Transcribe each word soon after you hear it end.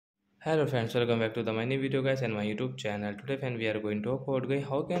Hello friends, welcome back to the my new video guys and my YouTube channel. Today friend we are going to talk about guys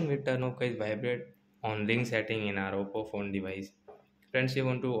how can we turn off guys vibrate on ring setting in our Oppo phone device. Friends, you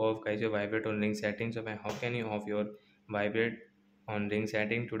want to off guys your vibrate on ring setting. So how can you off your vibrate on ring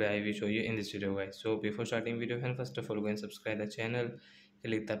setting? Today I will show you in this video guys. So before starting video friend, first of all go and subscribe the channel,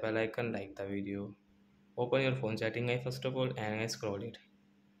 click the bell icon, like the video. Open your phone setting guys first of all and guys scroll it.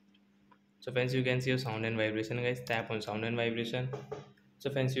 So friends, you can see your sound and vibration guys. Tap on sound and vibration. So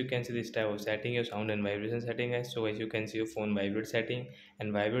friends, you can see this type of setting, your sound and vibration setting guys. So guys, you can see your phone vibrate setting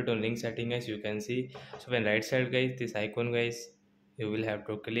and vibrate on link setting guys. You can see. So when right side guys, this icon guys, you will have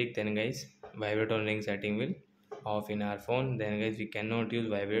to click. Then guys, vibrate on link setting will off in our phone. Then guys, we cannot use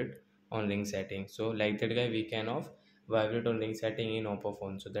vibrate on link setting. So like that guys, we can off vibrate on link setting in Oppo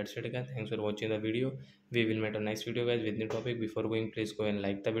phone. So that's it guys. Thanks for watching the video. We will meet on next video guys with new topic. Before going, please go and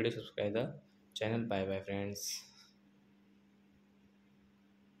like the video, subscribe the channel. Bye bye friends.